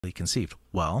conceived.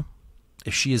 Well,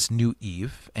 if she is new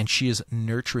Eve and she is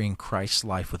nurturing Christ's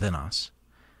life within us,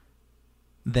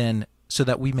 then so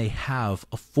that we may have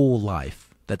a full life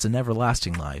that's an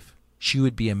everlasting life, she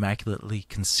would be immaculately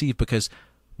conceived, because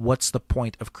what's the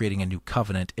point of creating a new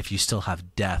covenant if you still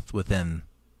have death within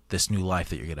this new life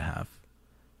that you're going to have?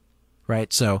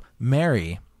 Right? So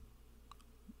Mary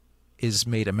is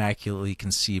made immaculately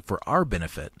conceived for our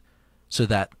benefit, so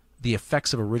that the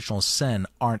effects of original sin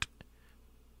aren't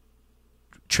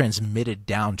transmitted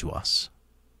down to us,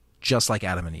 just like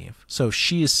Adam and Eve. So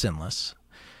she is sinless.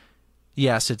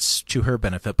 Yes, it's to her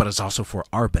benefit, but it's also for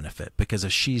our benefit, because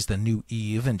if she's the new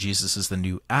Eve and Jesus is the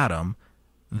new Adam,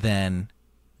 then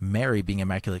Mary being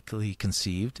immaculately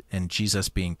conceived and Jesus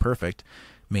being perfect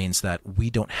means that we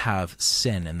don't have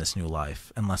sin in this new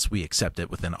life unless we accept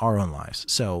it within our own lives.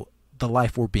 So the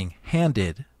life we're being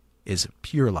handed is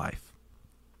pure life.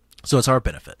 So it's our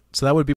benefit. So that would be